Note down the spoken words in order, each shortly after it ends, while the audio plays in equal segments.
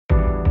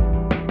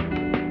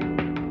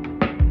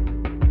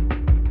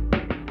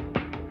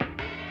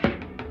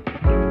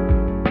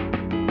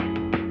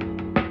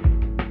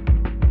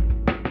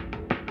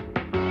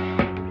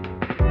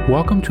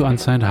Welcome to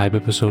Unsigned Hype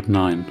episode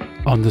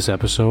 9. On this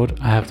episode,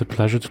 I have the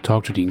pleasure to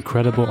talk to the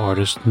incredible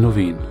artist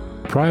Novine.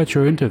 Prior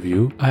to our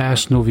interview, I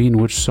asked Novine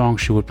which song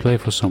she would play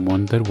for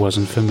someone that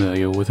wasn't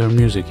familiar with her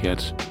music yet.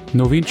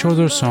 Novine chose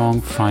her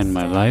song Find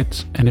My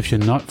Light, and if you're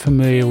not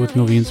familiar with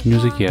Novine's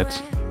music yet,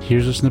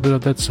 here's a snippet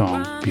of that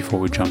song before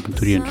we jump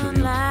into the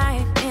interview.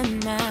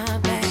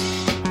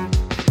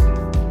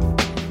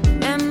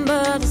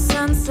 Remember the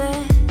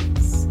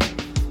sunsets,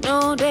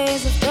 no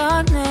days of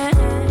darkness.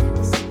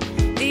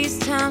 These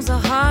times are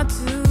hard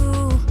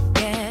to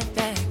get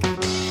back.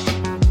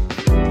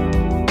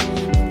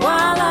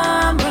 While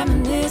I'm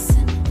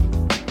reminiscing,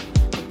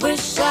 I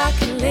wish I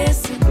could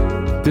listen.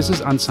 This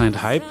is Unsigned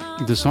Hype.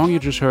 The song you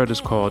just heard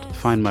is called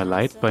Find My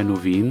Light by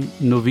Novine.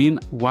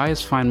 Novine, why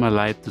is Find My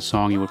Light the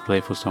song you would play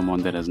for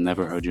someone that has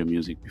never heard your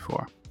music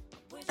before?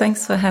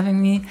 Thanks for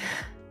having me.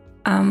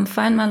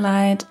 Find My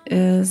Light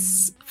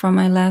is from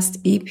my last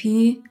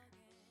EP.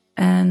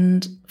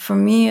 And for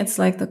me, it's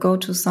like the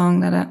go-to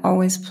song that I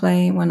always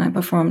play when I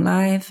perform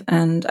live.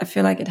 And I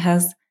feel like it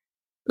has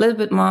a little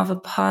bit more of a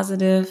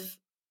positive,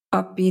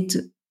 upbeat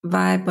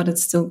vibe, but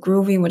it's still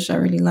groovy, which I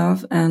really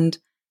love. And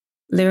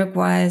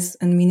lyric-wise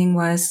and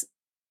meaning-wise,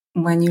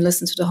 when you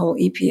listen to the whole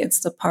EP,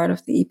 it's the part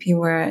of the EP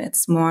where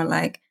it's more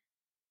like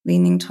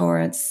leaning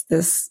towards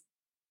this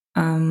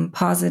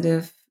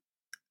positive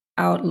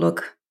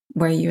outlook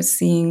where you're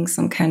seeing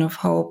some kind of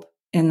hope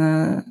in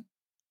a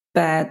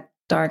bad,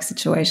 dark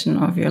situation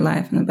of your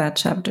life, in a bad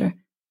chapter.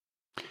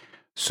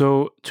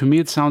 So to me,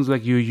 it sounds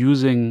like you're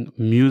using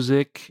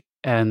music,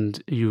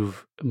 and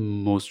you've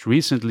most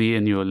recently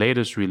in your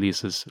latest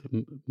releases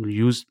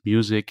used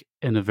music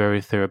in a very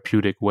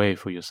therapeutic way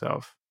for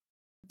yourself.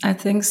 I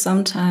think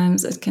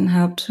sometimes it can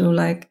help to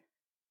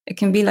it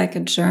can be like a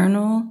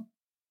journal.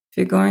 If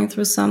you're going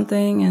through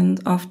something,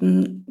 and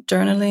often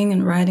journaling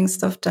and writing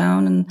stuff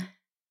down, and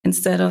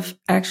instead of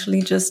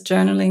actually just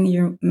journaling,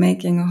 you're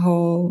making a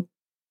whole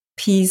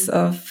piece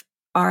of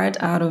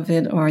art out of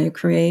it, or you're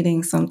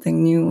creating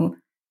something new.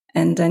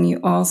 And then you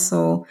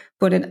also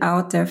put it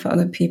out there for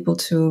other people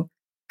to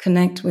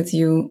connect with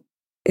you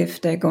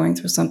if they're going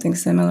through something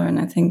similar. And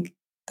I think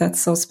that's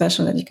so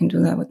special that you can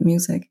do that with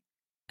music.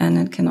 And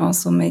it can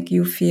also make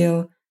you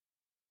feel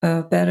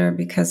better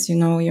because, you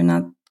know, you're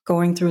not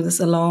going through this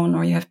alone,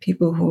 or you have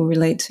people who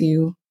relate to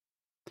you.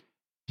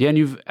 Yeah,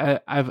 and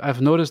I've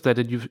noticed that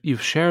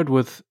you've shared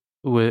with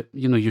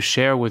you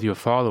share with your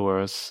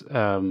followers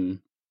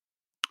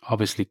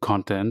obviously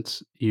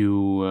content.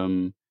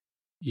 You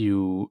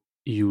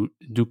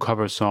do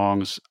cover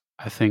songs.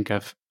 I think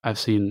I've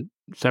seen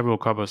several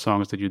cover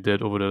songs that you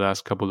did over the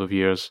last couple of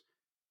years,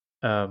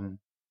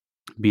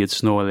 be it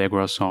Snow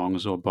Allegra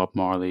songs or Bob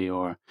Marley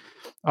or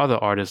other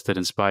artists that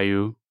inspire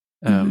you,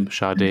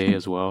 Sade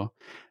as well.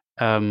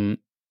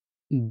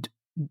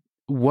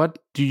 What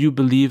do you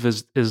believe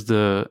is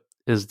the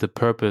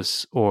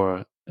purpose,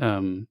 or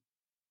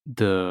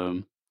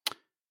the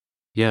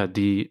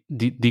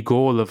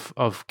goal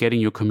of getting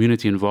your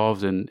community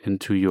involved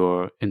into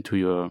your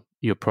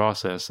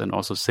process, and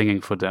also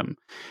singing for them?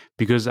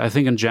 Because I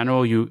think in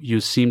general you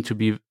seem to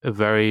be a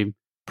very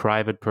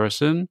private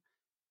person.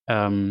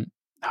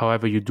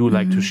 However, you do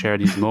like to share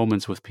these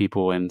moments with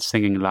people and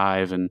singing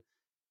live, and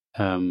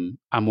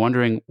I'm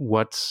wondering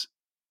what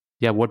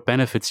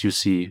benefits you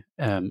see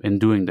in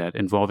doing that,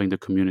 involving the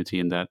community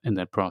in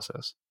that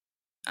process.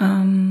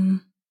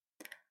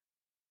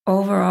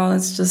 Overall,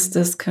 it's just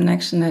this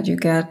connection that you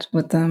get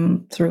with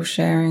them through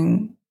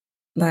sharing.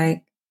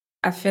 Like,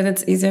 I feel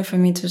it's easier for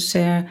me to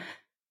share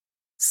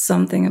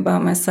something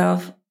about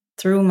myself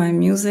through my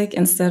music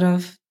instead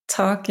of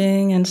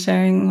talking and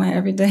sharing my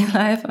everyday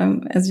life.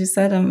 As you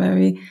said, I'm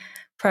very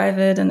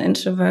private and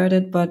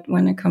introverted, but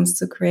when it comes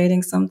to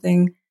creating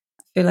something,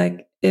 I feel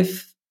like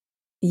if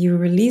you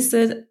release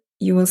it,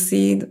 you will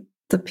see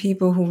the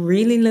people who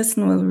really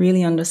listen will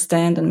really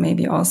understand, and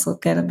maybe also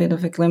get a bit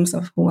of a glimpse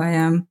of who I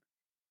am.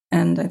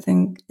 And I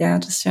think,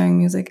 just sharing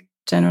music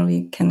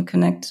generally can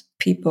connect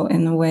people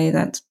in a way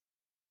that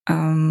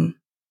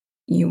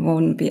you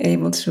won't be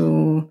able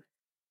to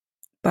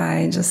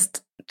by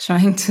just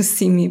trying to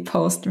see me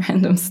post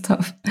random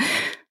stuff.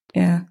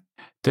 Yeah.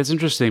 That's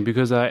interesting,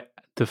 because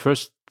the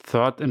first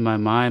thought in my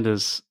mind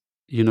is,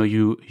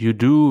 you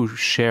do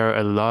share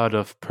a lot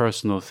of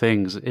personal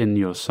things in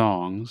your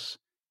songs.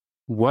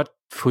 What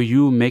for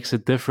you makes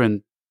it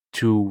different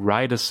to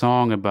write a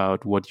song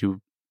about what you're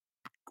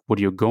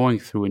going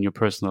through in your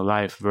personal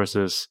life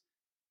versus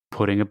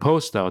putting a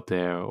post out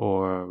there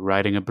or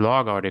writing a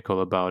blog article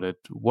about it?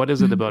 What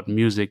is it about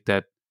music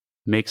that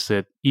makes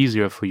it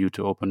easier for you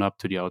to open up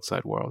to the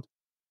outside world?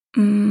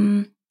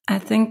 I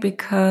think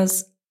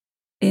because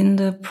in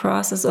the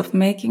process of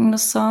making the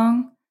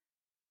song,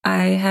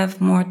 I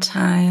have more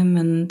time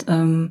and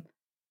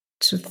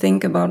to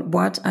think about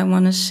what I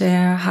want to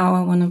share, how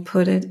I want to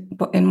put it,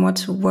 in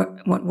what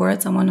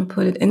words I want to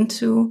put it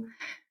into.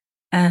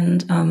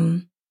 And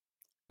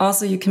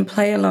also, you can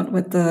play a lot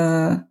with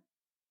the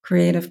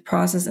creative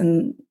process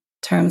in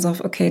terms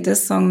of, okay,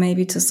 this song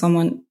maybe to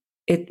someone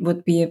it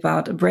would be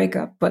about a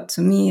breakup. But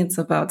to me, it's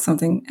about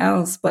something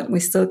else, but we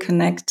still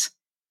connect.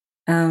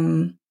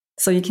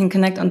 So you can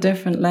connect on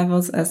different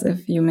levels as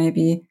if you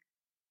maybe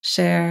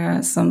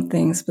share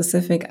something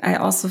specific. I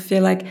also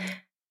feel like,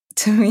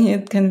 to me,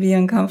 it can be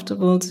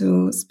uncomfortable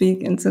to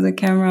speak into the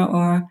camera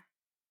or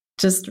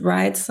just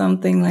write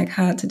something like,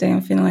 today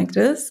I'm feeling like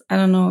this. I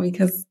don't know,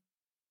 because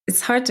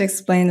it's hard to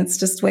explain. It's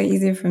just way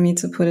easier for me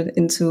to put it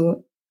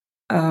into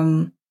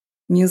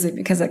music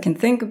because I can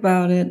think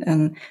about it,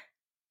 and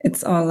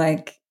it's all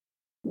like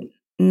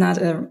not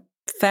a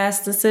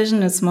fast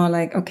decision. It's more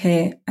like,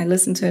 okay, I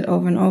listen to it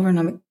over and over and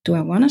I'm like, do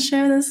I want to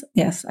share this?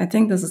 Yes, I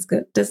think this is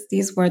good.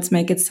 These words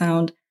make it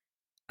sound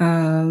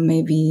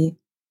maybe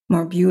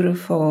more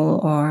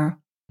beautiful, or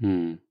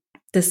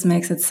this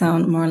makes it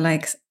sound more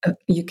like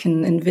you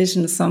can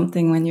envision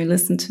something when you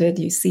listen to it.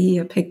 You see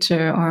a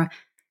picture, or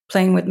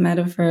playing with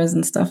metaphors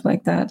and stuff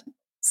like that.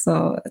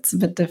 So it's a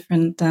bit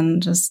different than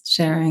just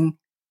sharing,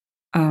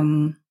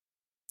 sharing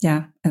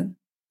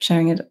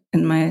it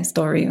in my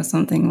story or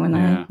something when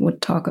I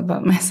would talk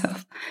about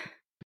myself.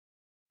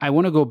 I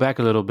want to go back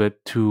a little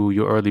bit to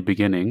your early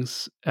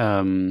beginnings.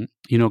 Come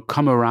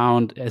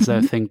Around, as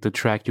I think the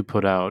track you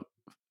put out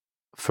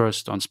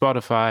first on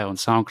Spotify, on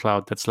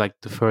SoundCloud, that's like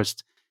the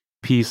first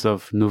piece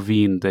of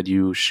Novine that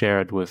you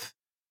shared with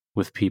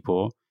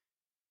people.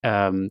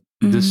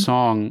 This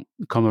song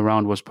Come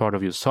Around was part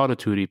of your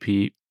Solitude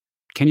EP.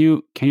 Can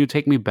you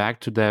take me back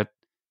to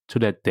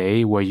that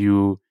day where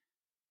you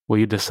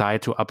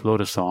decide to upload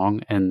a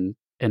song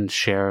and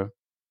share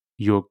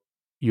your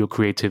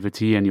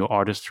creativity and your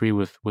artistry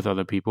with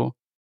other people?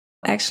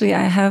 Actually,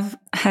 I have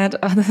had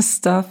other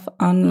stuff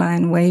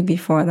online way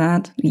before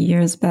that,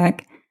 years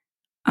back.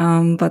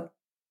 But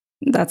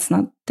that's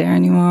not there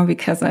anymore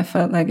because I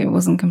felt like it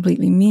wasn't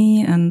completely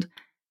me. And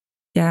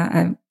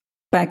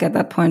back at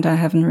that point, I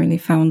haven't really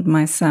found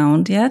my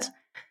sound yet.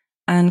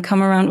 And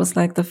Come Around was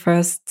like the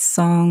first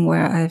song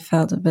where I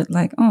felt a bit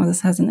like, oh,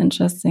 this has an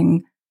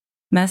interesting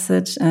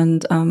message.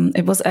 And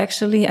it was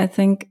actually, I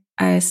think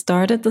I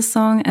started the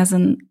song as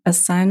an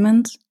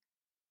assignment.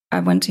 I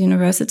went to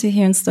university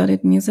here and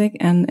studied music.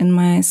 And in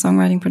my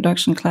songwriting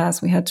production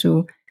class, we had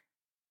to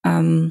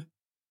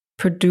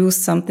produce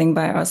something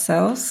by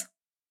ourselves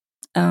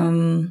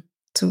to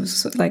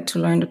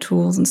learn the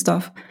tools and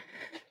stuff.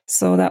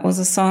 So that was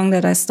a song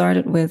that I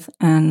started with,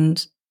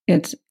 and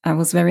I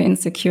was very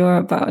insecure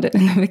about it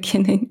in the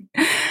beginning.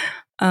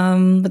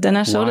 But then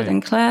I showed it in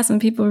class and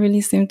people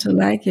really seemed to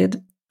like it.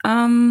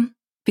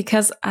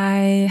 Because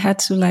I had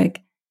to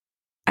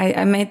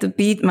I made the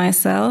beat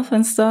myself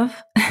and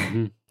stuff.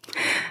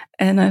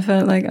 And I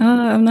felt like,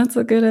 I'm not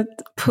so good at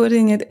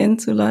putting it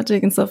into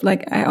Logic and stuff.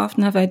 Like, I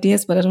often have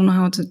ideas, but I don't know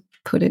how to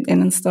put it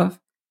in and stuff.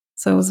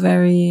 So it was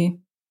very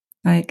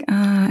like,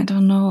 I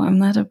don't know, I'm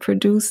not a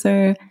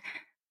producer.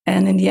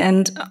 And in the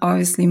end,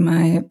 obviously,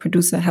 my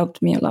producer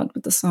helped me a lot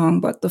with the song.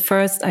 But the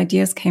first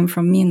ideas came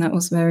from me, and that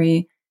was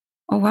very,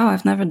 oh, wow,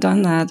 I've never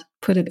done that.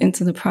 Put it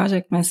into the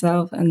project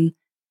myself and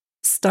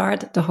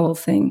start the whole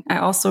thing. I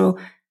also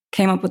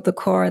came up with the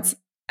chords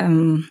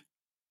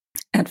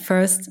at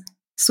first,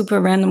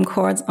 super random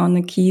chords on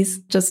the keys,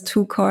 just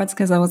 2 chords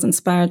because I was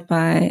inspired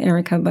by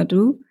Erykah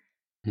Badu.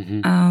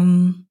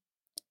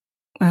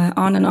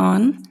 On and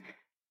On.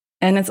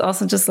 And it's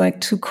also just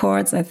like 2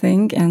 chords, I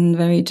think, and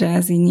very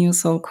jazzy neo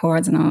soul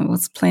chords. And I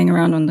was playing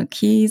around on the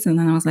keys, and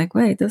then I was like,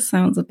 wait, this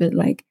sounds a bit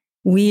like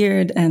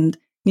weird and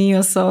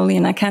neo soul-y,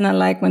 and I kind of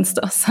like when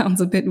stuff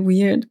sounds a bit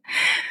weird.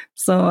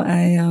 So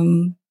I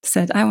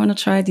said, I want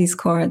to try these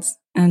chords.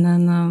 And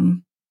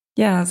then,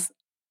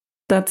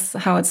 that's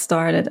how it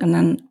started. And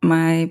then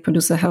my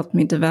producer helped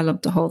me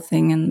develop the whole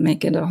thing and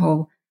make it a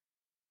whole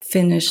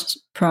finished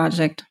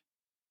project.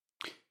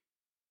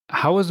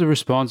 How was the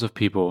response of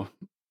people?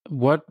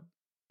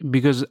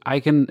 Because I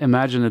can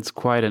imagine it's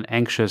quite an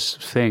anxious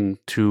thing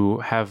to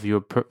have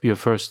your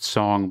first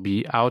song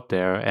be out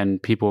there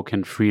and people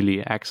can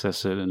freely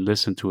access it and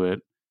listen to it.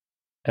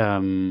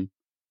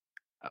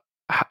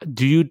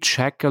 Do you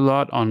check a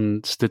lot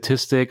on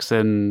statistics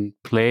and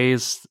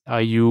plays?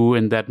 Are you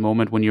in that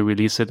moment when you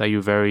release it, are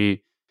you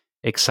very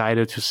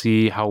excited to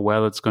see how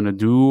well it's going to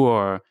do?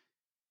 Or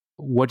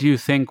what do you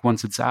think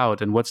once it's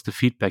out, and what's the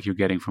feedback you're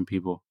getting from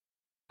people?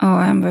 Oh,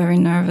 I'm very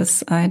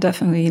nervous. I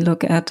definitely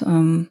look at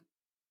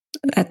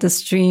the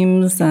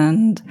streams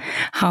and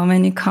how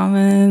many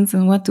comments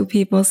and what do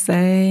people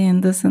say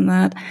and this and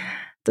that.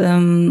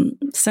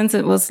 Since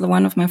it was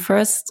one of my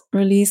first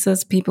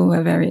releases, people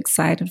were very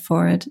excited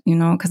for it,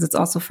 because it's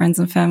also friends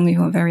and family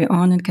who are very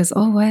on it because,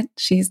 oh, what?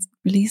 She's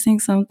releasing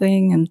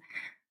something.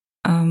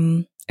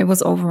 And it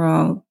was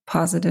overall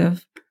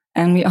positive.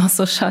 And we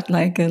also shot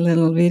like a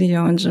little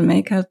video in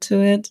Jamaica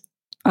to it,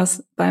 us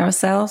by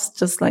ourselves,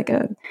 just like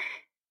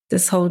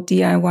this whole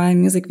DIY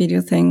music video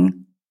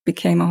thing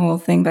became a whole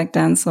thing back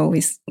then. So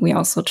we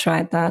also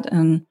tried that.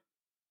 And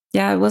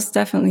yeah, it was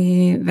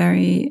definitely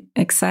very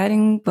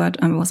exciting,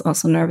 but I was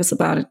also nervous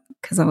about it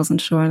because I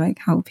wasn't sure like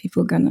how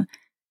people are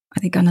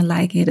they gonna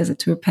like it? Is it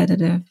too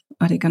repetitive?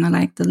 Are they gonna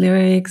like the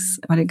lyrics?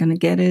 Are they gonna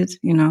get it?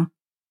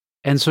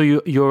 And so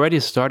you're already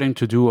starting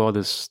to do all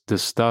this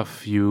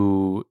stuff.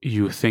 You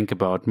think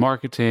about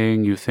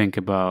marketing, you think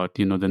about,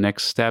 you know, the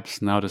next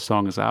steps. Now the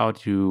song is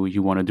out,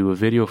 you want to do a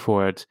video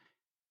for it.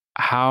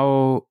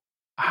 How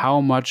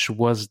much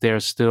was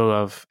there still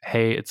of,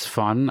 hey, it's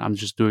fun, I'm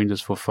just doing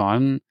this for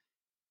fun,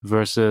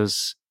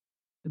 versus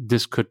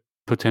this could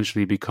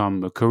potentially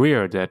become a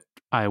career that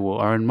I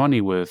will earn money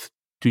with?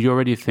 Do you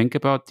already think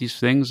about these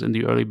things in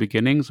the early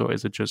beginnings, or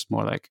is it just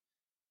more like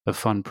a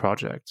fun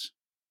project?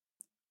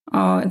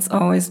 Oh, it's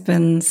always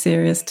been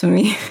serious to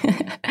me.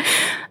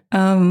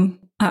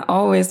 I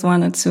always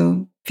wanted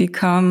to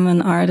become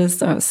an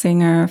artist or a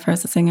singer,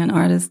 first a singer and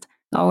artist.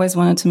 I always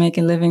wanted to make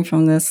a living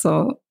from this.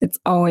 So it's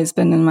always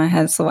been in my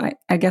head. So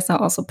I guess I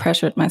also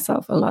pressured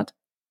myself a lot,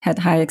 had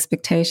high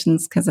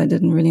expectations because I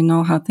didn't really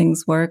know how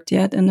things worked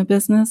yet in the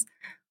business.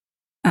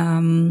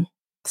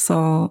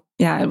 So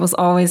yeah, it was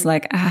always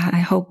like, I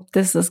hope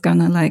this is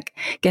gonna like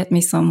get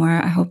me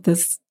somewhere. I hope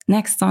this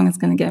next song is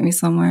gonna get me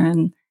somewhere.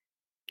 And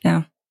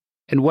yeah.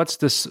 And what's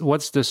this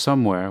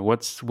somewhere?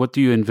 What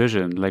do you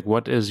envision? Like,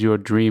 what is your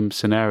dream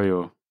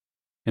scenario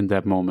in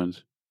that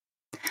moment?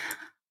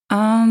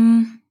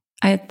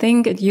 I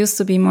think it used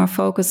to be more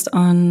focused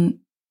on,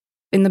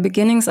 in the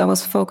beginnings, I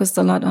was focused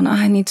a lot on,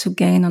 I need to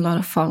gain a lot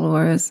of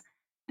followers.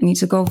 I need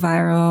to go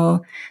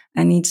viral.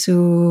 I need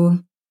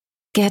to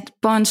get a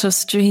bunch of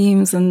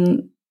streams.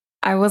 And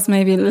I was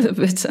maybe a little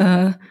bit,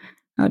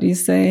 how do you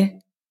say?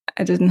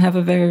 I didn't have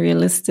a very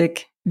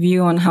realistic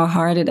view on how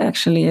hard it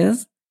actually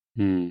is.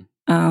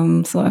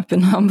 So I've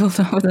been humbled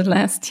over the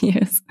last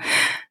years.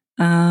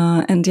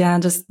 And yeah,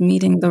 just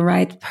meeting the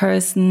right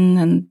person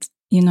and,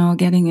 you know,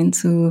 getting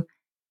into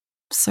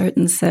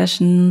certain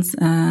sessions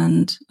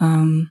and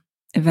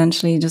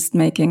eventually just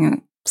making a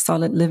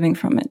solid living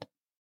from it.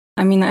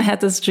 I mean, I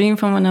had this dream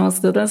from when I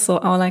was little, so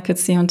all I could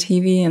see on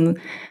TV and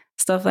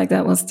stuff like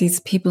that was these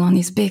people on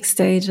these big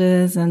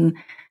stages and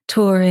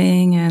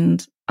touring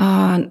and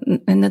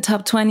in the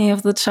top 20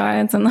 of the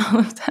charts and all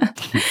of that.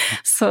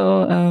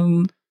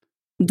 So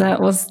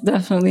that was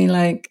definitely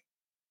like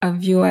a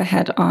view I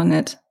had on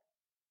it.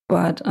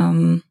 But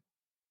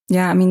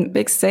yeah, I mean,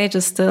 big stage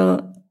is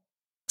still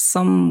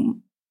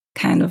some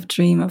kind of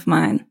dream of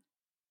mine,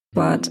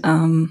 but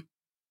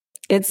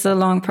it's a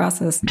long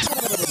process.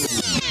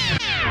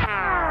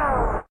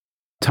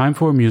 Time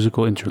for a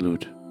musical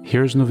interlude.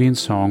 Here's Novine's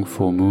song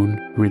Full Moon,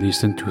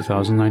 released in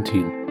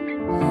 2019.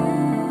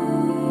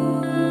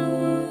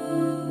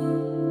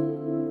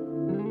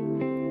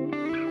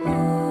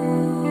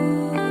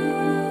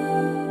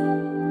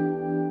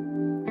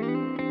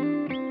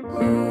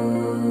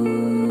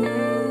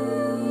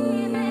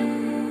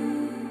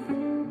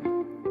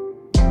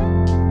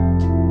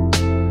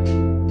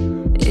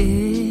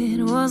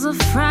 It was a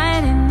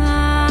Friday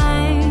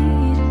night,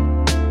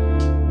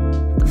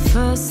 the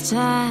first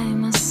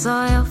time I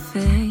saw your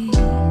face.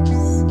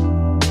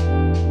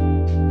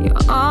 Your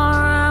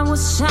aura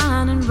was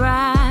shining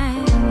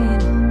bright,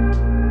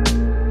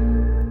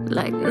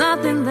 like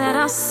nothing that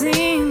I've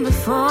seen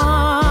before.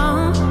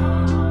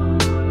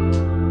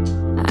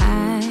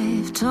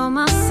 I've told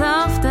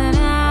myself that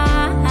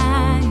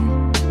I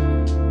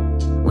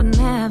would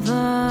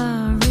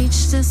never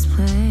reach this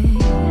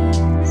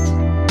place,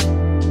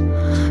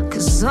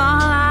 'cause all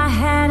I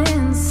had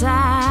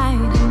inside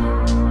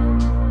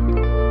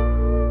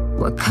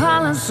were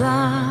colors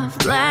of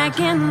black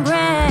and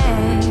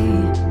gray.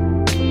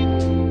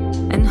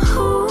 And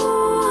who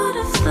would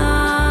have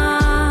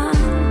thought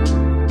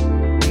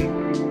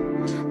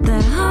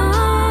that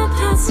our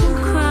paths would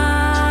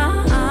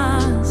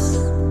cross?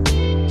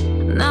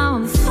 Now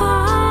I'm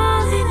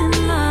falling in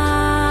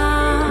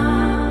love.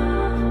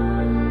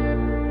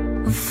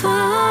 I'm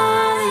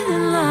falling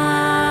in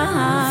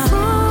love.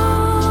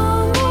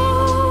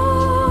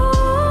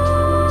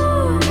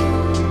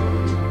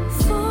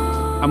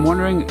 I'm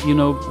wondering, you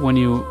know, when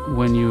you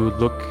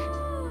look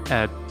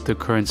at the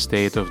current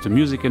state of the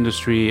music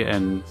industry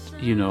and,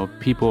 you know,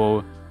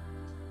 people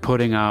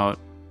putting out,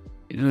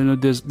 you know,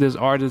 there's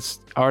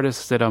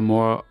artists that are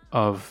more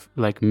of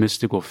like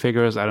mystical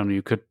figures. I don't know,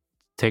 you could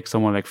take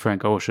someone like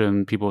Frank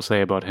Ocean. People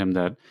say about him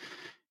that,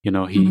 you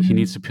know, he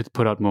needs to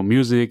put out more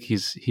music.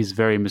 He's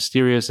very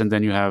mysterious. And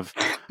then you have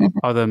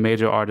other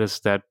major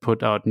artists that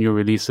put out new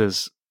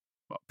releases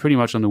pretty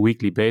much on a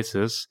weekly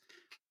basis.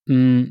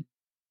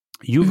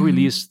 You've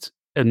released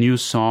a new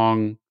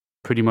song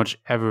pretty much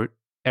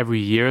every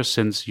year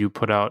since you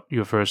put out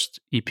your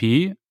first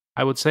EP,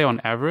 I would say, on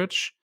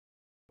average.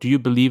 Do you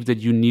believe that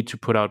you need to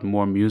put out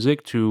more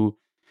music to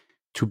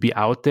be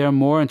out there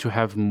more and to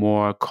have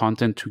more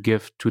content to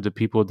give to the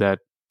people that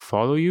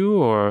follow you?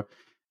 Or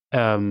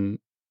and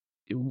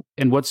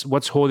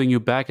what's holding you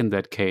back in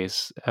that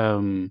case?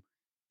 And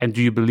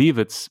do you believe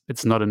it's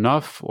not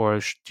enough, or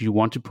do you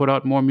want to put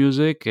out more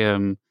music?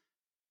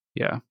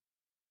 Yeah.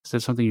 Is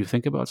that something you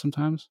think about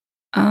sometimes?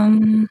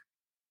 Oh,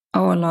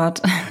 a lot.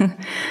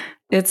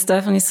 It's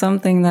definitely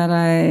something that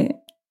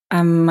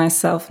I'm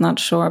myself not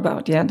sure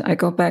about yet. I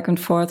go back and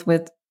forth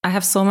with, I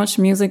have so much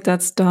music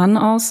that's done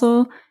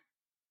also,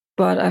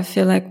 But I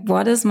feel like,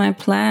 what is my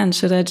plan?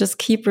 Should I just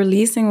keep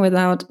releasing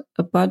without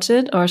a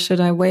budget, or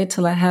should I wait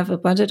till I have a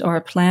budget or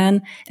a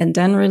plan and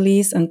then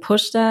release and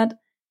push that?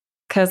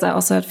 Because I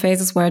also had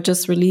phases where I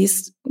just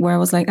released, where I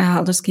was like,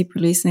 I'll just keep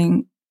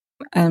releasing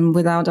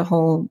without a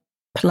whole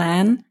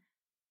plan.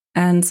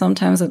 And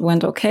sometimes it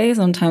went okay,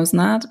 sometimes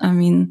not. I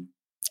mean,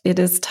 it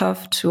is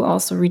tough to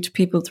also reach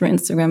people through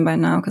Instagram by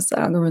now because the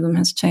algorithm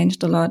has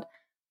changed a lot.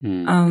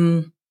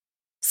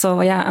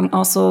 So yeah, I'm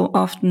also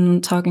often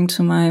talking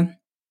to my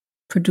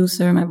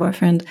producer, my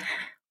boyfriend,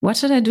 what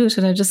should I do?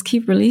 Should I just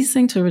keep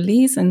releasing to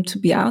release and to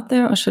be out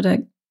there, or should I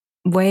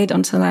wait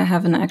until I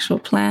have an actual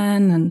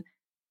plan and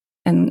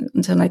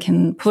until I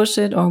can push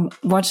it, or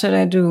what should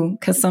I do?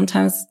 Because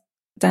sometimes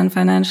then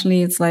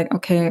financially it's like,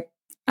 okay,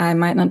 I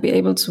might not be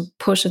able to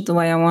push it the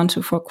way I want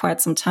to for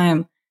quite some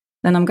time.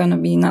 Then I'm going to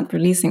be not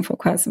releasing for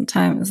quite some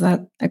time. Is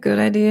that a good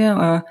idea?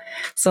 Or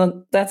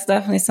so that's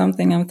definitely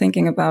something I'm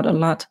thinking about a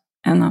lot,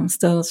 and I'm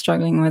still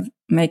struggling with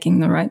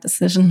making the right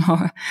decision.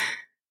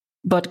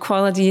 But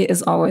quality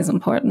is always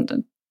important.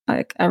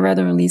 Like, I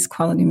rather release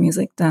quality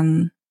music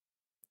than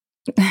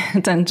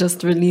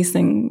just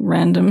releasing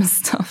random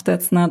stuff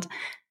that's not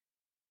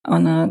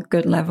on a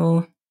good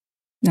level.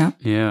 Yeah.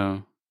 Yeah.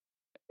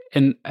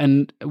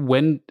 And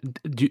when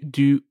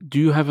do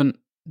you have an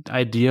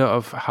idea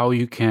of how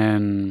you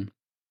can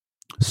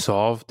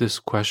solve this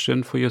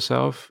question for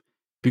yourself?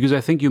 Because I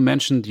think you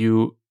mentioned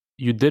you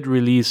did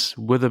release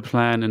with a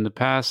plan in the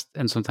past,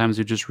 and sometimes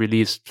you just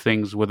released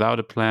things without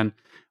a plan.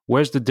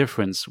 Where's the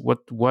difference?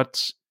 What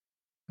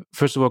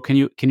first of all, can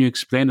you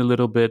explain a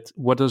little bit,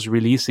 what does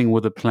releasing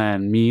with a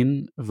plan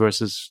mean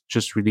versus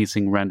just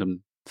releasing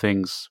random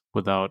things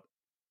without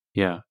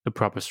a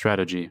proper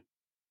strategy?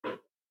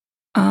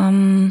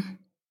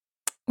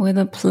 With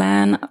a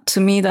plan, to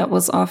me, that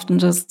was often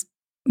just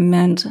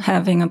meant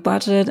having a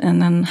budget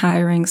and then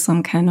hiring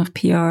some kind of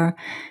PR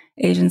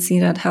agency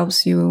that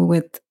helps you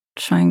with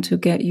trying to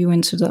get you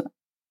into the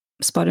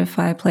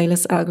Spotify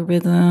playlist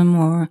algorithm,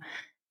 or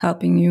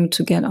helping you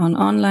to get on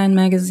online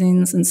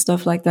magazines and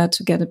stuff like that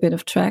to get a bit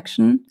of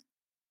traction.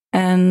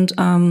 And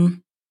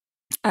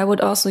I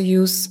would also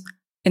use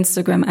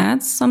Instagram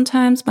ads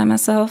sometimes by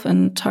myself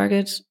and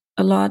target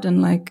a lot,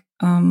 and like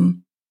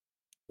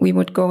we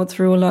would go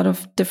through a lot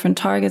of different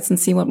targets and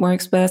see what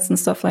works best and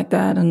stuff like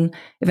that. And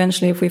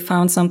eventually, if we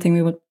found something,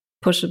 we would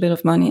push a bit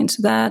of money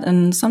into that.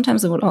 And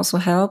sometimes it would also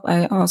help.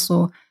 I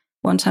also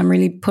one time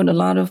really put a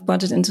lot of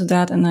budget into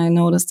that, and I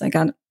noticed I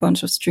got a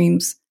bunch of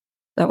streams.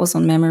 That was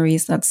on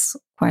Memories. That's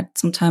quite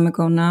some time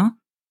ago now.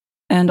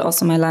 And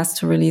also my last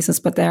two releases,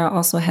 but there I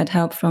also had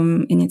help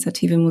from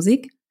Initiative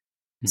Musik.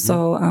 Mm-hmm.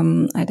 So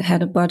I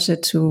had a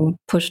budget to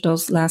push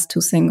those last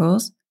two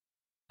singles.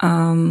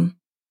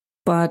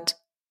 But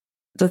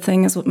the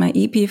thing is, with my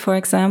EP, for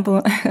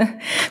example,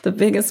 the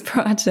biggest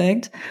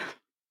project,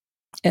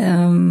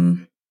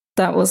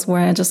 that was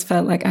where I just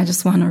felt like I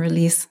just want to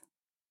release.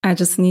 I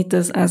just need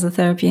this as a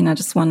therapy, and I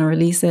just want to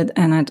release it.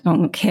 And I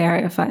don't care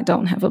if I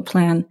don't have a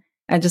plan.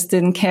 I just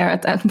didn't care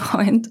at that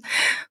point.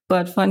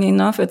 But funny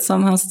enough, it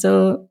somehow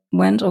still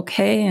went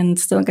okay and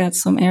still got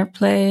some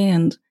airplay.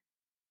 And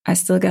I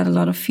still got a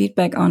lot of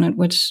feedback on it,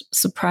 which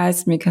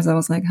surprised me, because I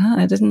was like,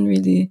 I didn't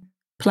really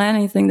plan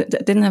anything.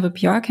 That didn't have a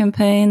PR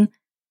campaign.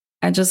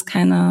 I just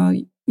kind of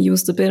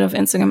used a bit of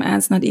Instagram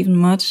ads, not even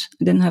much.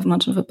 I didn't have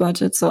much of a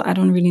budget, so I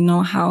don't really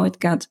know how it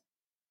got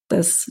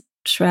this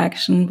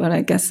traction, but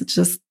I guess it's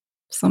just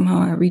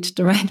somehow I reached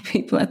the right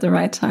people at the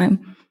right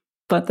time.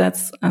 But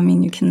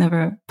you can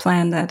never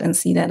plan that and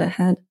see that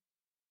ahead.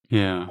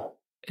 Yeah.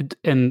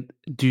 And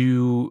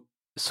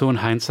so in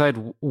hindsight,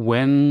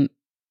 when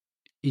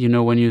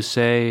you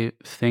say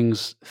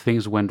things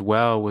went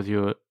well with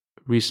your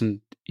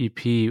recent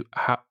EP,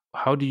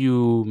 how do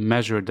you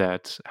measure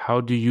that? How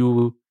do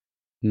you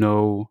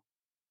know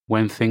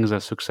when things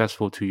are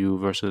successful to you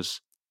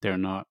versus they're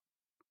not?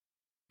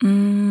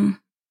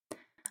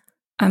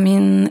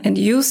 It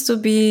used to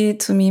be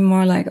to me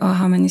more like,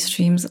 how many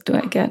streams do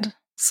I get?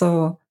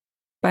 So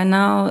by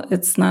now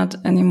it's not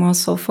anymore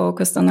so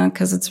focused on that,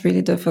 because it's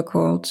really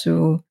difficult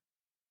to,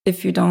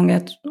 if you don't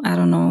get, I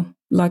don't know,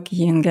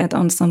 lucky and get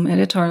on some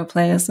editorial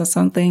playlist or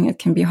something, it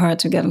can be hard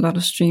to get a lot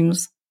of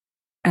streams.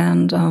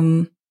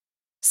 And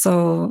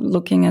so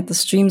looking at the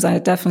streams, I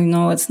definitely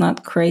know it's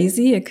not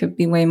crazy. It could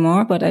be way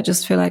more, but I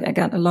just feel like I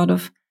got a lot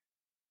of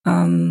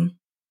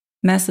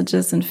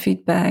messages and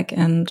feedback,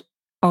 and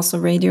also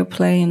radio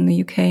play in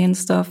the UK and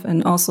stuff.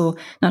 And also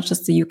not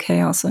just the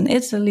UK, also in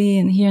Italy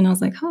and here. And I was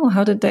like,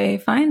 how did they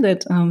find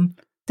it?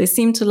 They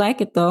seem to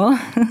like it though.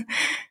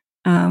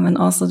 And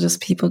also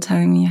just people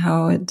telling me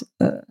how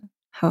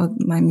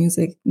my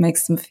music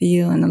makes them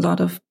feel, and a lot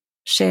of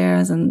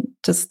shares, and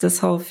just this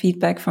whole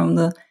feedback from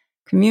the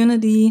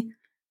community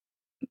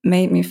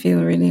made me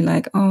feel really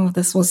like,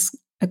 this was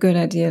a good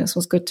idea. This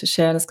was good to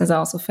share this, because I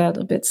also felt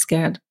a bit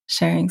scared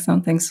sharing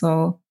something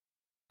so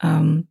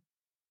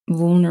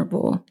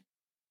vulnerable.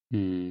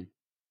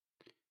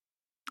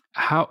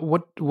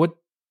 What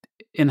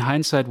in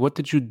hindsight, what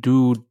did you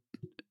do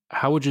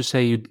how would you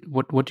say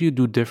what do you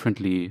do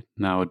differently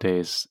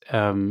nowadays?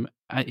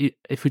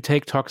 If we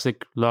take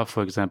Toxic Love,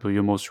 for example,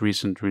 your most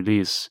recent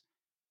release,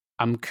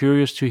 I'm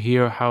curious to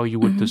hear how you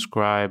would Mhm.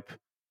 describe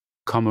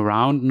Come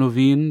Around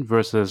Novine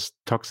versus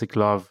Toxic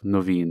Love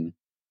Novine.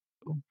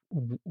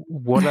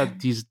 What are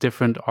these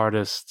different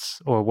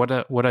artists, or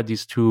what are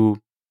these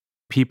two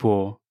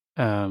people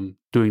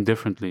doing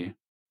differently?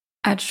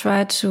 I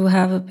try to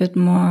have a bit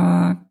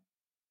more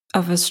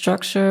of a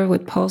structure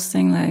with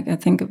posting. Like I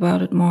think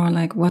about it more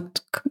like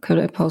what could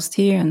I post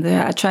here and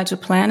there. I try to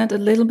plan it a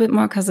little bit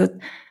more because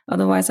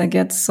otherwise I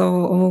get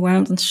so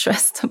overwhelmed and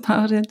stressed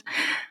about it.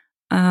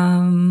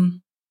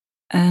 And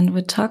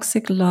with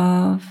Toxic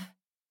Love,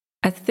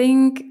 I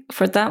think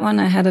for that one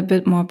I had a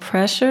bit more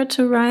pressure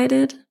to write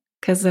it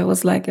because there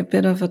was like a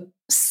bit of a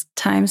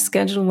time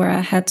schedule where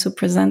I had to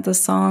present the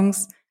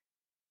songs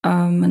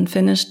and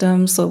finish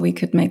them so we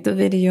could make the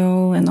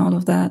video and all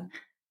of that.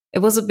 It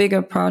was a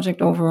bigger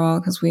project overall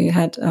because we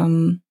had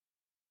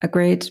a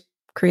great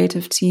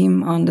creative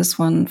team on this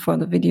one for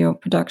the video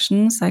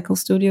production, Cycle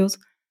Studios.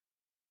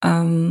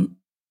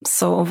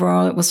 So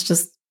overall, it was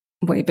just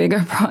a way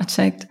bigger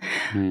project.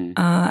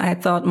 I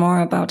thought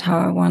more about how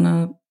I want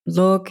to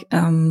look.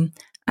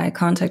 I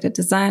contacted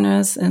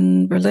designers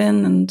in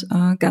Berlin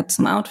and got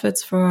some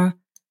outfits for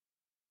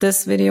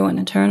this video and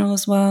Eternal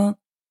as well.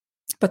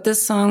 But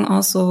this song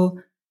also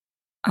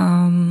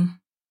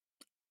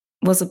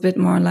was a bit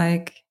more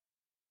like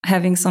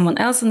having someone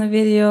else in the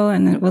video,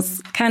 and it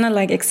was kind of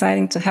like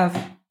exciting to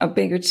have a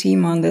bigger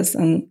team on this,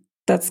 and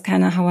that's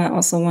kind of how I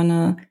also want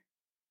to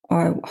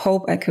or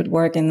hope I could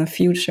work in the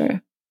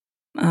future.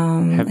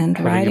 And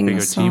writing having a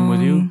bigger team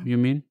with you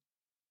mean?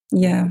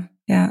 Yeah,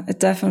 it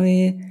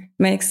definitely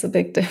makes a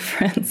big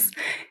difference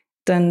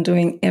than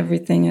doing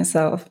everything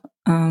yourself.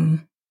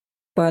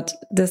 But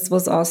this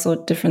was also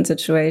a different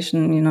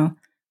situation,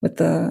 with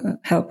the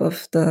help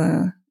of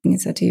the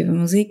Initiative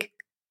Musik.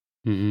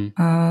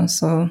 Mm-hmm.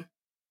 So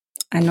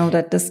I know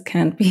that it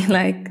can't be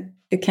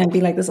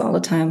like this all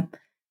the time.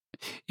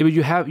 Yeah,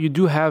 but you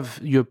do have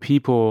your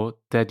people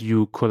that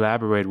you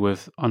collaborate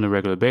with on a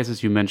regular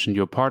basis. You mentioned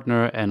your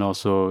partner and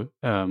also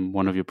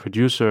one of your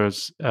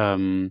producers.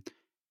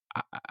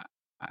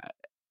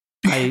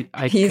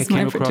 He's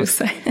my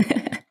producer.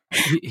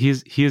 He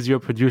is your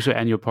producer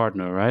and your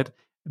partner, right?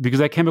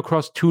 Because I came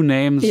across two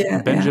names,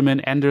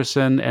 Benjamin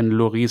Anderson and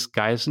Loris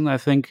Geisen, I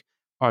think,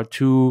 are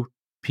two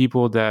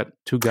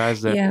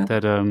guys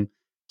that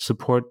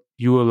support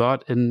you a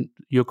lot in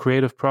your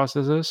creative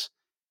processes.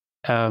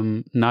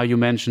 Now you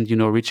mentioned,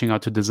 reaching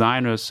out to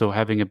designers, so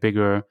having a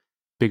bigger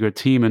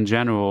team in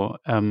general.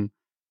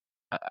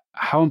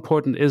 How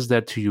important is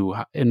that to you?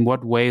 In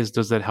what ways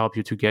does that help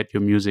you to get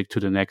your music to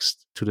the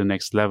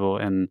next level?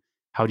 And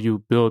how do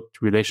you build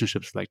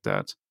relationships like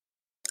that?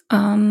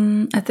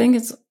 I think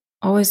it's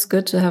always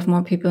good to have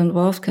more people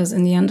involved because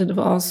in the end it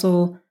will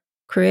also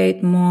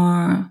create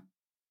more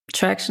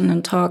traction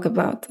and talk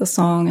about the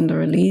song and the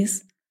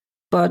release.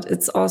 But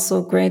it's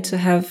also great to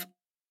have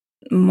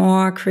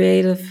more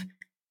creative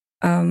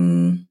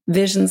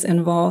visions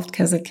involved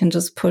because it can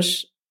just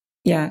push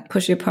your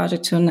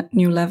project to a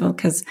new level,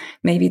 because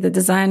maybe the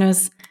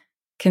designers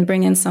can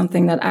bring in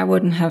something that I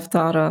wouldn't have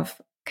thought of,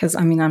 because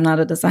I'm not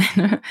a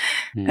designer.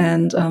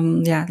 And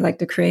like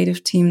the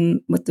creative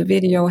team with the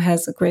video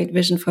has a great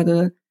vision for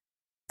the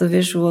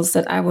visuals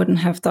that I wouldn't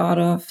have thought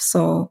of.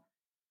 So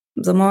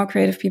the more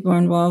creative people are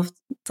involved,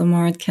 the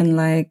more it can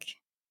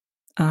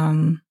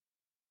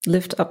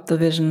lift up the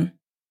vision,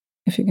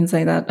 if you can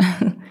say that.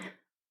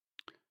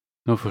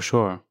 No, for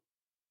sure.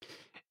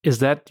 Is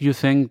that, you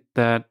think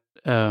that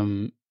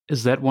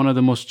is that one of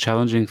the most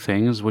challenging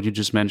things, what you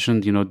just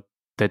mentioned,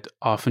 that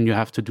often you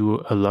have to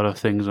do a lot of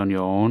things on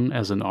your own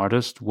as an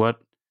artist? What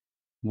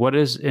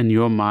is in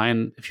your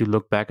mind, if you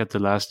look back at the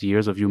last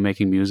years of you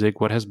making music,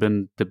 what has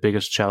been the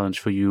biggest challenge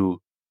for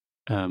you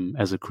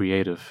as a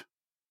creative?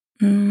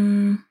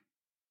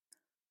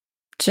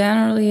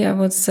 Generally, I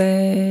would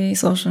say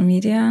social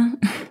media.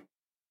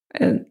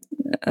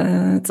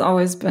 It's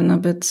always been a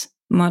bit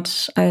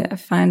much. I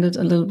find it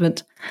a little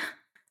bit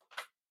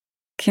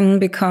can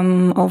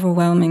become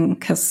overwhelming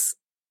because,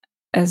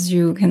 as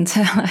you can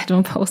tell, I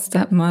don't post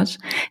that much.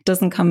 It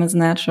doesn't come as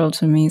natural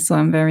to me. So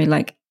I'm very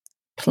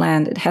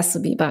planned. It has to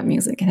be about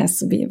music. It has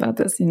to be about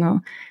this,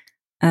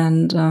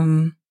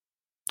 and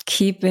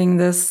keeping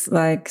this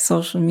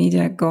social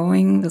media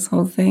going, this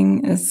whole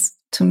thing is,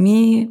 to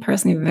me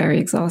personally, very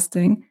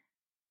exhausting.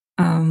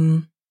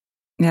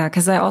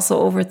 Because I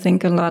also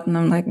overthink a lot and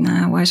I'm like,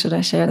 nah, why should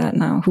I share that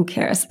now? Who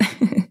cares?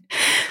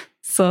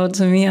 So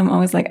to me, I'm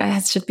always like,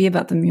 it should be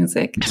about the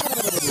music.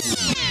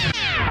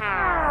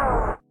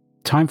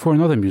 Time for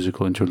another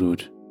musical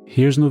interlude.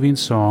 Here's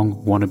Novine's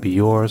song, Wanna Be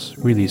Yours,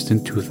 released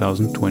in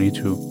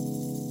 2022.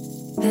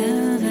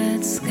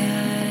 Velvet skies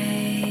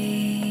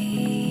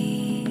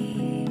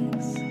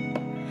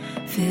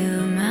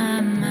fill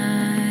my mind,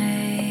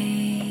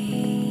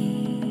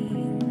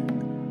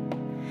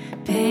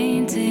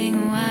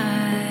 painting white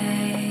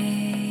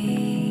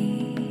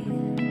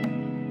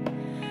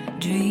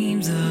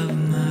dreams of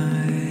mine.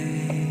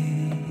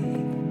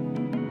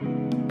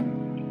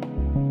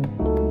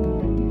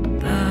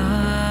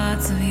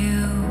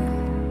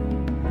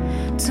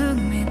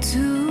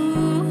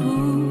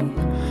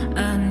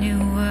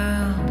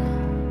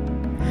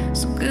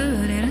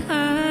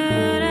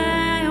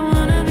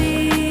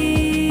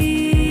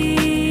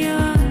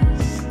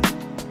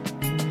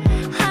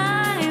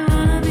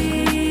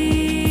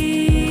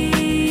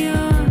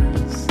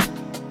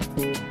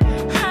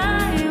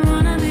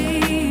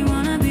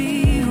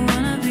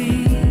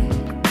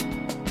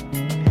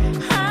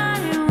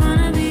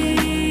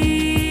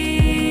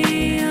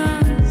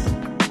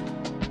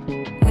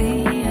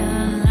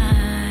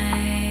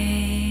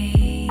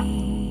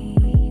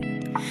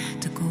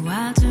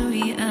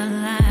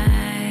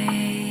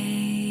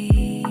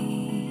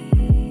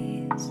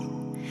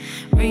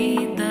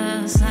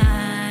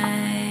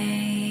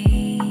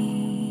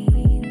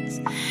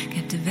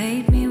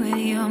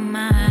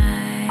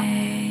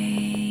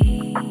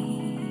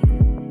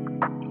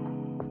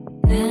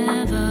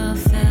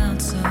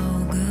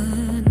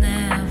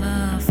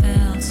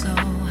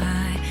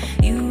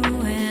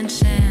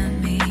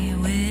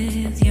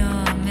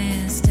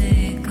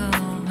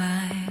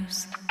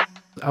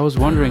 I was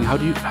wondering, how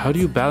do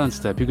you balance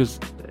that? Because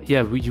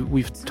yeah,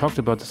 we've talked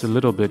about this a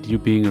little bit. You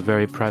being a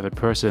very private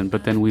person,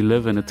 but then we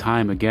live in a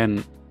time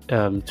again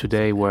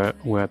today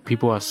where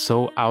people are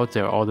so out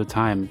there all the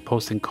time,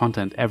 posting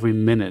content every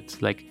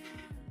minute. Like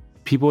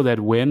people that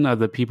win are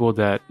the people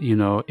that, you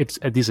know, it's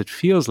at least it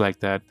feels like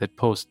that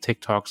post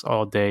TikToks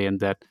all day and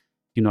that,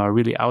 you know, are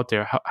really out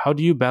there. How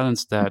do you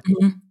balance that,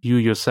 you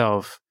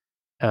yourself,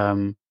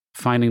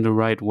 finding the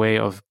right way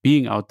of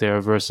being out there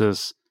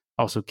versus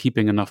also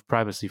keeping enough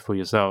privacy for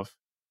yourself?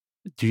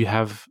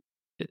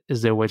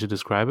 Is there a way to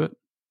describe it?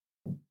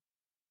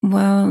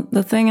 Well,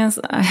 the thing is,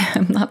 I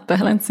am not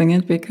balancing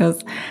it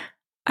because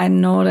I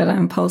know that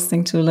I'm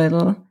posting too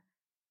little.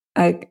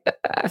 I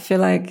feel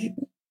like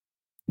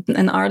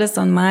an artist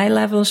on my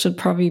level should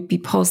probably be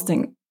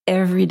posting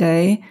every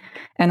day.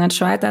 And I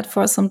tried that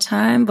for some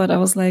time, but I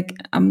was like,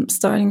 I'm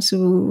starting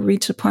to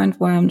reach a point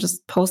where I'm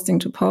just posting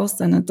to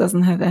post and it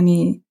doesn't have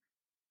any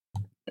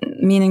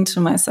meaning to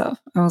myself.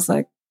 I was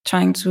like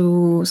trying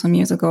to, some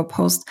years ago,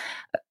 post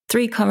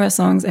 3 cover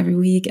songs every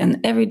week and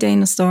every day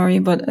in a story.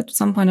 But at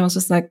some point I was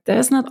just like,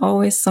 there's not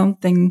always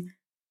something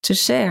to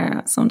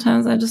share.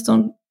 Sometimes I just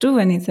don't do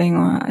anything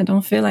or I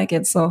don't feel like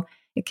it. So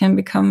it can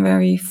become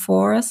very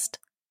forced.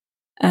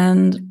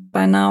 And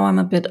by now I'm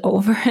a bit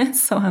over it.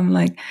 So I'm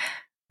like,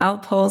 I'll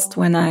post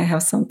when I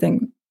have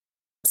something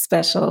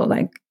special,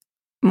 like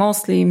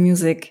mostly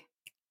music,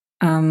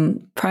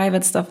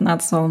 private stuff,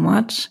 not so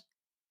much.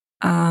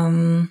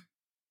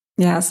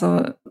 Yeah,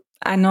 so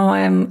I know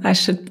I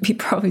should be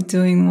probably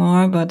doing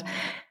more, but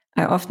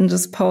I often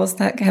just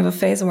post. I have a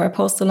phase where I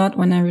post a lot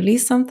when I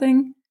release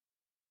something.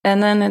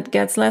 And then it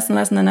gets less and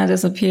less, and then I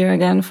disappear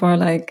again for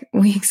like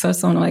weeks or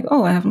so. And I'm like,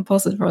 oh, I haven't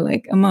posted for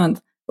like a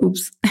month.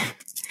 Oops.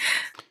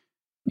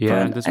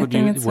 Yeah, and that's what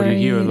you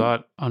hear a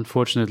lot,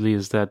 unfortunately,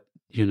 is that,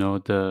 you know,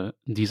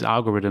 these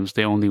algorithms,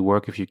 they only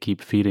work if you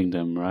keep feeding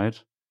them,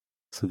 right?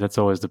 So that's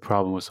always the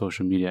problem with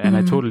social media. And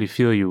I totally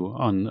feel you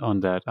on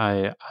that.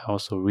 I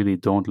also really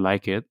don't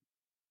like it.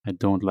 I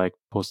don't like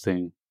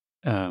posting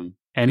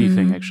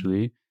anything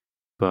actually.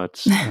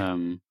 But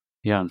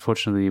yeah,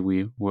 unfortunately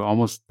we're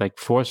almost like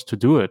forced to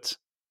do it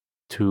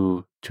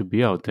to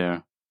be out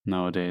there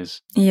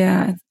nowadays.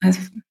 Yeah, I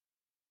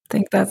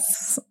think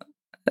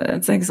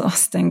it's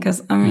exhausting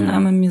because I mean,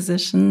 I'm a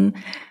musician.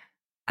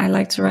 I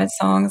like to write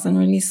songs and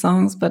release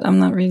songs, but I'm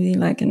not really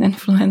like an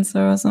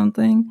influencer or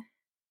something.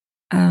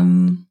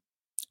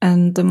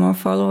 And the more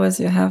followers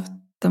you have,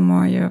 the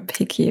more you're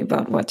picky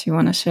about what you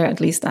want to share. At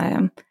least I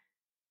am.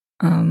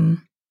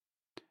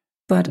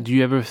 But do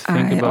you ever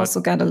think I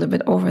also got a little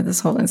bit over this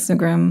whole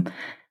Instagram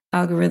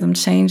algorithm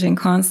changing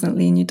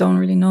constantly, and you don't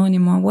really know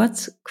anymore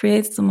what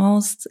creates the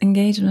most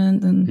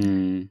engagement.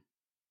 And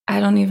I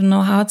don't even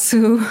know how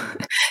to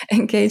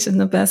engage in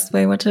the best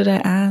way. What should I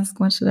ask?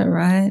 What should I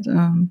write?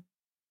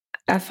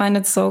 I find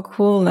it so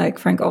cool, like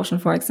Frank Ocean,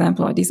 for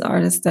example, or these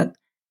artists that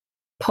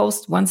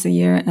post once a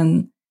year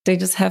and they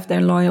just have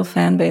their loyal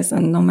fan base,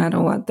 and no matter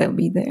what, they'll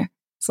be there.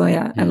 So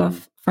yeah, I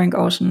love Frank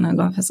Ocean. I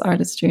love his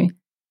artistry.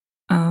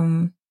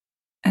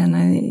 And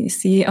I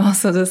see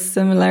also the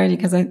similarity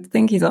because I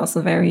think he's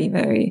also very,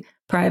 very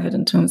private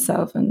into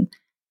himself. And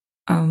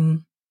I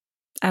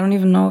don't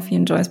even know if he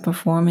enjoys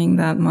performing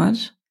that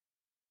much.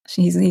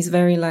 He's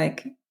very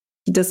like,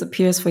 he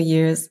disappears for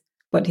years,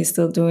 but he's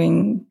still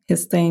doing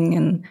his thing.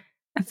 And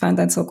I find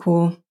that so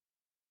cool.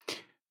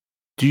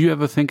 Do you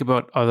ever think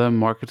about other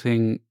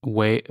marketing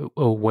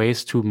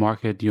ways to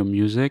market your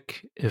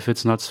music if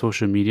it's not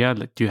social media?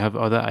 Like, do you have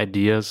other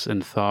ideas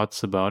and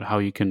thoughts about how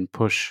you can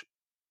push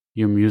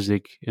your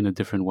music in a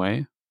different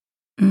way?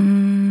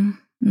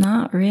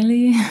 Not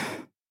really.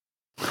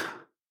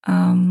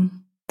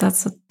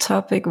 That's a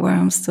topic where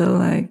I'm still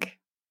like,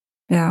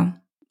 yeah,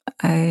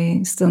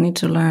 I still need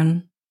to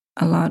learn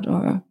a lot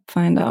or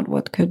find out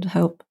what could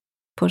help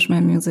push my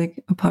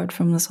music apart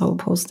from this whole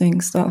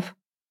posting stuff.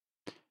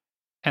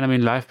 And I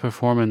mean, live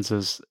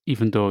performances,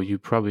 even though you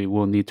probably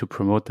will need to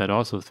promote that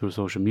also through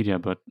social media,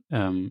 but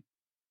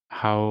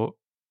how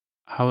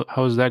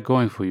is that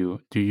going for you?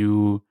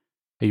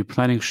 Are you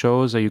planning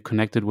shows? Are you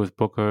connected with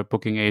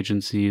booking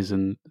agencies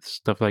and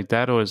stuff like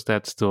that? Or is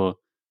that still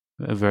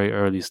a very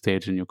early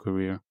stage in your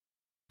career?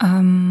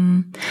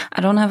 I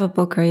don't have a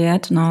booker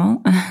yet,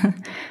 no.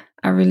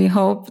 I really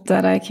hope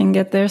that I can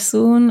get there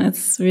soon.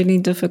 It's really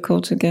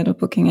difficult to get a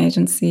booking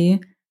agency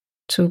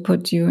to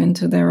put you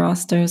into their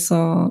roster.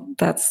 So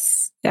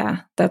that's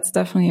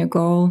definitely a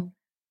goal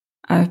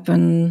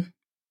I'm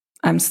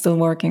still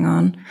working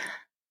on.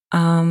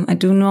 I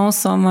do know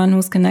someone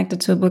who's connected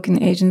to a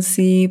booking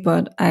agency,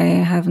 but I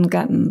haven't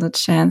gotten the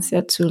chance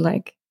yet to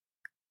like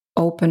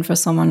open for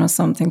someone or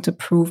something to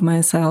prove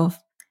myself.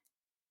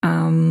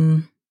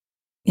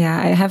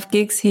 Yeah, I have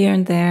gigs here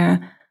and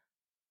there.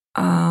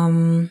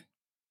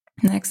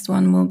 Next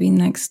one will be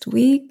next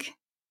week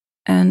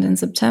and in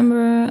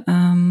September.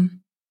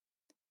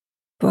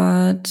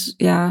 But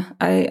yeah,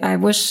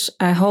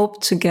 I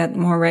hope to get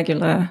more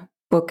regular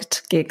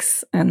booked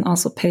gigs and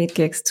also paid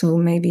gigs to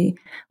maybe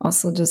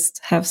also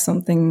just have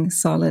something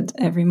solid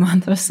every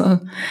month or so.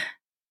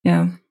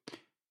 Yeah.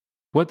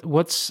 What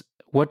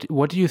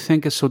do you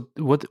think is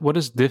what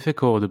is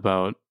difficult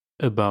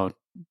about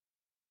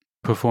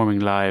performing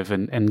live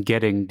and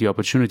getting the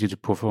opportunity to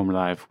perform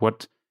live?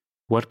 What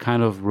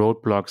kind of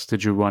roadblocks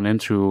did you run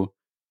into?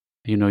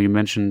 You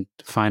mentioned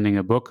finding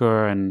a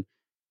booker, and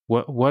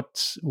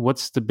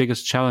what's the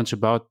biggest challenge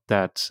about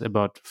that?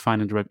 About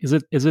finding the right?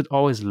 Is it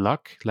always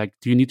luck? Like,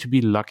 do you need to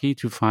be lucky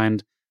to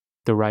find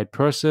the right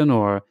person,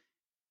 or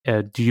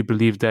do you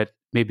believe that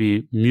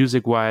maybe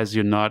music-wise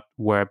you're not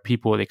where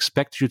people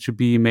expect you to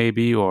be,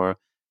 maybe, or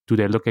do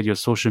they look at your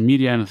social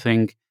media and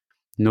think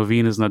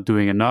Novine is not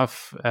doing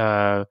enough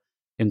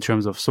in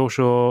terms of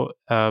social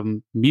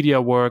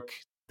media work,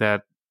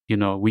 that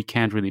we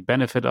can't really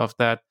benefit off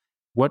that?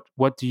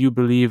 What do you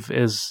believe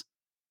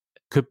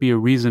could be a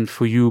reason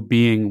for you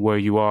being where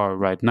you are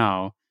right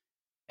now?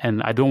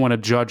 And I don't want to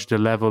judge the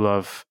level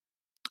of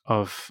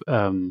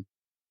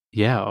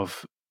yeah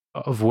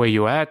of where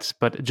you're at,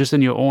 but just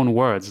in your own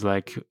words,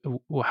 like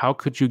how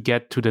could you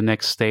get to the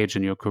next stage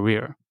in your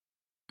career?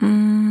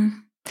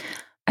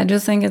 I do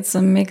think it's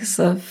a mix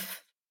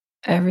of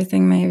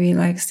everything. Maybe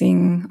like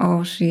seeing,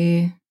 oh,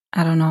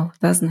 I don't know,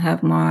 doesn't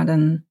have more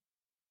than,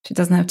 she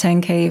doesn't have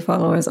 10K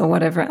followers or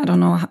whatever. I don't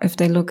know if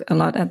they look a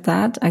lot at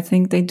that. I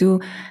think they do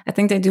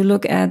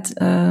look at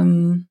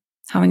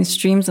how many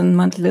streams and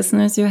monthly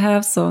listeners you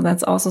have. So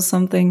that's also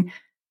something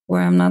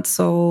where I'm not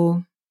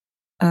so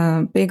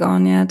big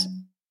on yet.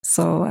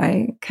 So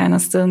I kind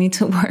of still need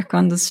to work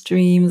on the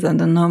streams and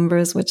the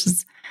numbers, which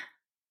is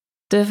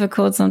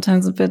difficult,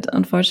 sometimes a bit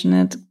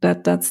unfortunate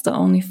that that's the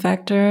only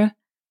factor.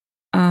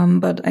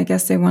 But I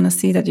guess they want to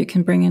see that you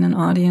can bring in an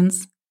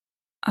audience.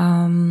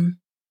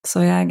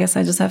 So yeah, I guess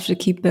I just have to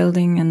keep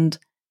building and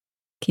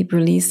keep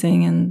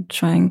releasing and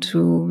trying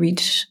to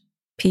reach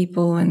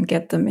people and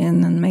get them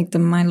in and make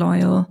them my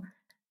loyal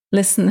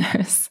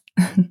listeners.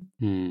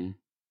 In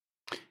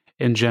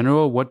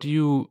general, what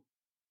do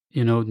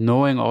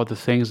knowing all the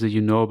things that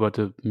you know about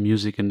the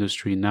music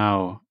industry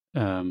now,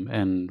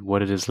 and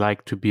what it is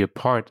like to be a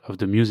part of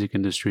the music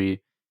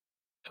industry,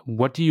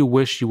 what do you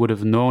wish you would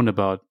have known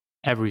about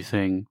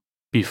everything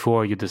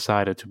before you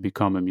decided to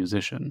become a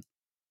musician?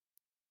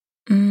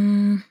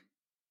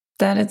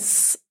 That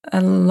it's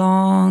a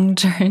long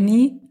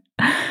journey.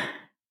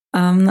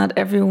 Not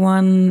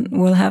everyone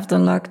will have the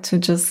luck to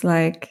just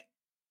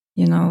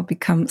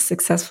become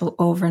successful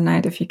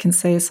overnight, if you can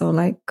say so,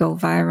 like go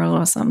viral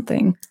or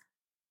something.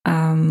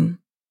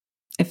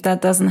 If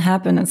that doesn't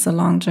happen, it's a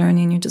long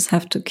journey and you just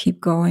have to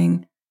keep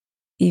going.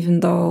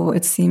 Even though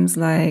it seems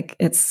like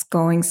it's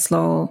going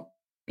slow,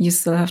 you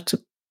still have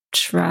to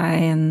try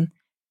and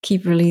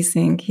keep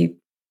releasing, keep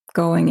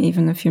going,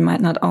 even if you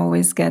might not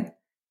always get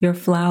your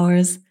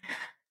flowers.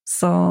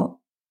 So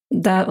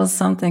that was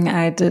something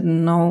I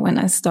didn't know when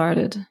I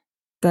started,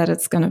 that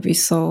it's going to be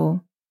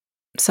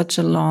such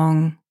a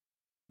long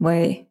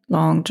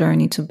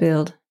journey to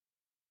build.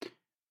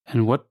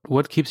 And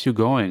what keeps you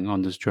going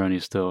on this journey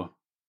still?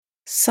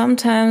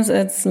 Sometimes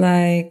it's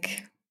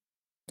like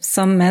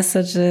some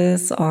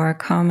messages or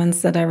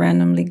comments that I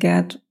randomly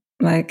get.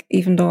 Like,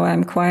 even though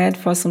I'm quiet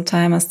for some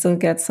time, I still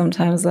get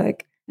sometimes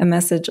like a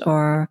message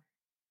or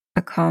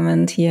a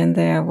comment here and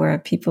there where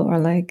people are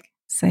like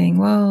saying,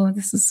 whoa,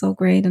 this is so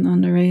great and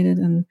underrated.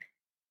 And,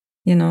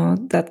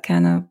 that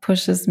kind of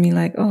pushes me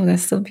like, oh,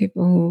 there's still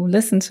people who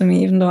listen to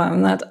me, even though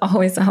I'm not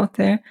always out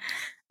there.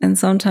 And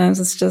sometimes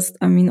it's just,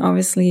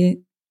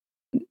 obviously,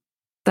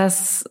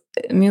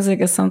 music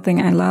is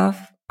something I love.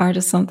 Art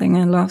is something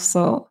I love.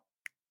 So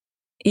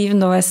even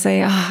though I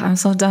say, I'm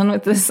so done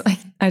with this,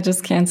 I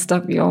just can't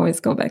stop. You always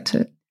go back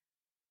to it.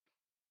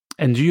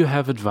 And do you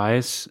have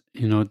advice?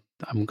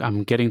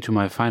 I'm getting to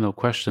my final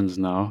questions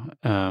now,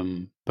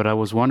 but I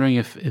was wondering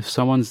if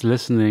someone's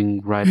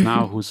listening right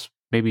now who's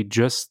maybe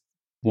just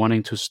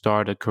wanting to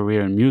start a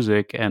career in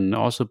music and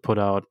also put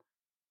out,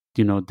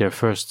 their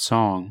first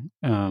song,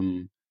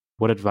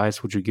 what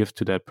advice would you give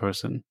to that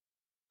person?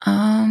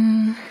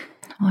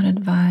 What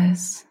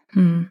advice?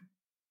 Let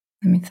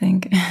me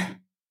think.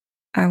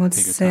 I would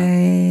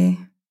say,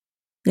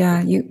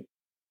 yeah,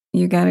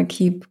 you gotta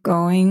keep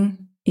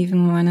going,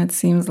 even when it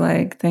seems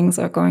like things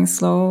are going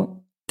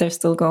slow. They're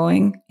still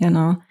going,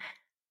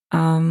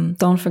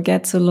 Don't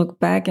forget to look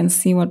back and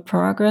see what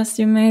progress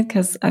you made,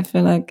 because I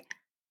feel like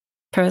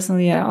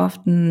personally, I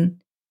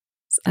often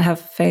have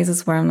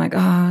phases where I'm like,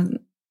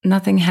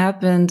 nothing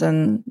happened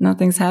and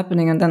nothing's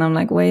happening, and then I'm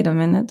like, wait a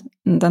minute,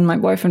 and then my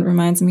boyfriend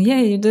reminds me,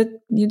 yeah, you did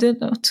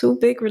 2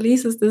 big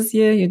releases this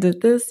year, you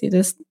did this, you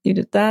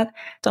did that.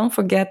 Don't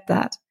forget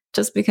that.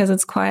 Just because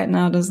it's quiet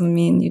now doesn't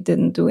mean you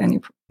didn't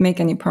make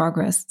any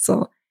progress.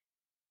 So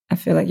I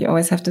feel like you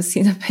always have to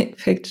see the big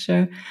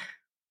picture.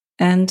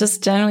 And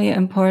just generally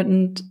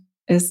important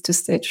is to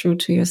stay true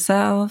to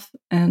yourself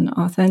and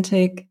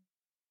authentic,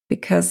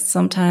 because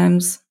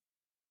sometimes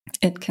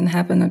it can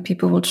happen that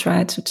people will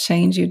try to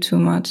change you too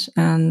much,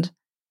 and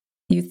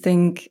you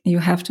think you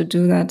have to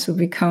do that to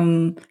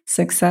become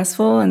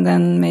successful, and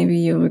then maybe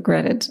you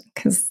regret it.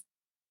 Because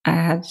I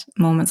had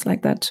moments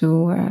like that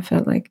too, where I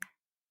felt like,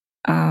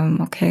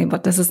 okay,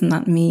 but this is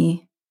not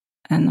me.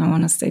 and I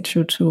want to stay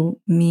true to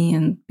me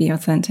and be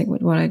authentic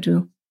with what I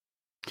do.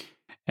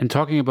 And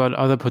talking about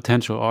other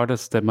potential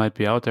artists that might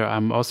be out there,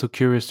 I'm also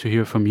curious to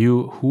hear from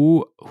you.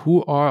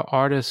 Who are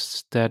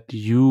artists that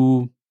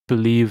you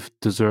believe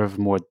deserve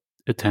more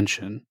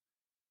attention,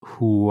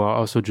 who are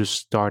also just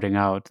starting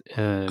out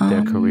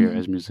their career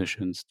as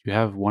musicians? Do you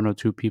have one or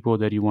two people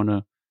that you want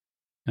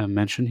to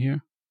mention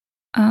here?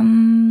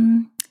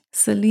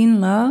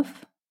 Celine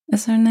Love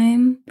is her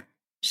name.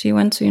 She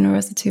went to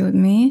university with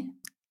me.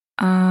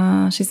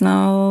 She's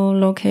now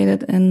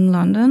located in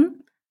London.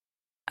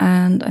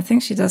 And I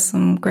think she does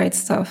some great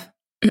stuff.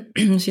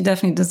 She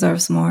definitely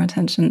deserves more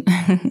attention.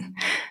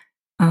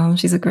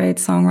 She's a great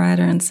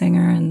songwriter and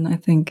singer, and I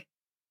think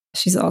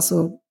she's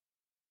also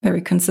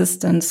very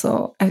consistent.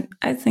 So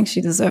I think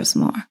she deserves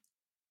more.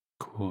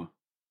 Cool.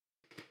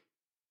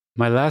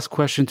 My last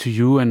question to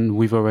you, and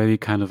we've already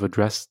kind of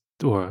addressed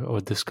or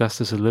discussed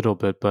this a little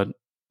bit, but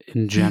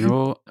in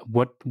general,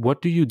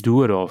 what do you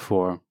do it all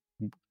for?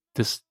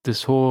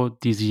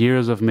 These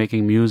years of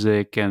making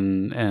music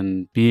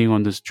and being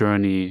on this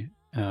journey,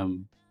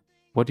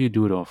 what do you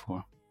do it all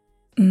for?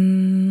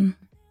 You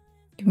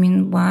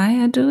mean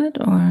why I do it,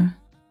 or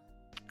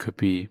could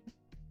be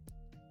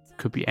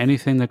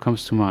anything that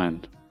comes to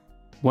mind.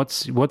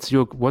 What's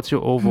your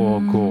overall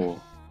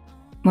goal?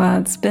 Well,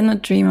 it's been a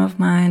dream of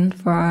mine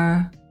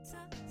for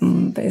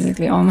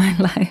basically all my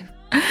life.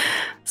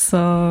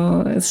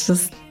 So it's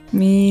just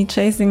me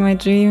chasing my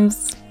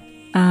dreams.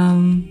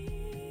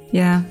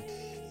 Yeah,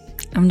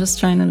 I'm just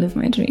trying to live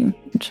my dream.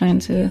 I'm trying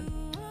to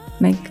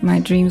make my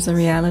dreams a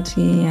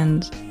reality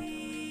and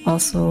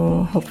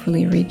also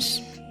hopefully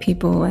reach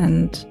people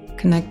and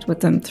connect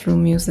with them through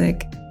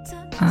music.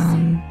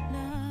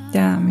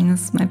 Yeah, I mean,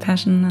 it's my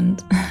passion,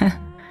 and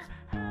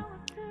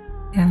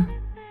yeah.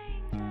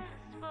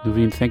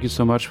 Novine, thank you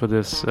so much for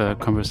this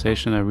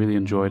conversation. I really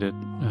enjoyed it.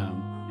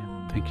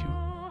 Thank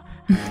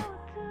you.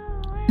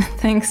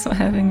 Thanks for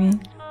having me.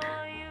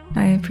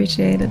 I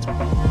appreciate it.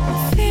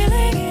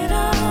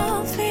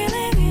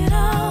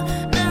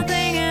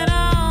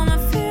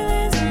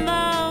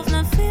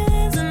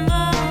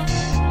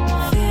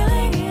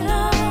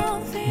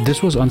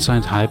 This was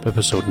Unsigned Hype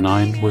episode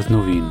 9 with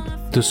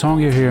Novine. The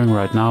song you're hearing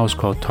right now is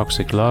called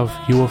Toxic Love.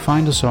 You will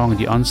find the song in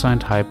the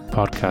Unsigned Hype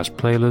podcast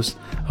playlist,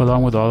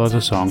 along with all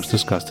other songs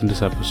discussed in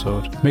this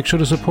episode. Make sure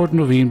to support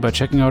Novine by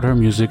checking out her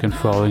music and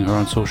following her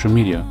on social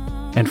media.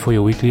 And for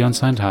your weekly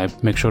Unsigned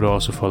Hype, make sure to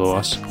also follow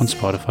us on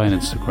Spotify and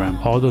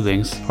Instagram. All the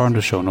links are in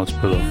the show notes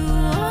below.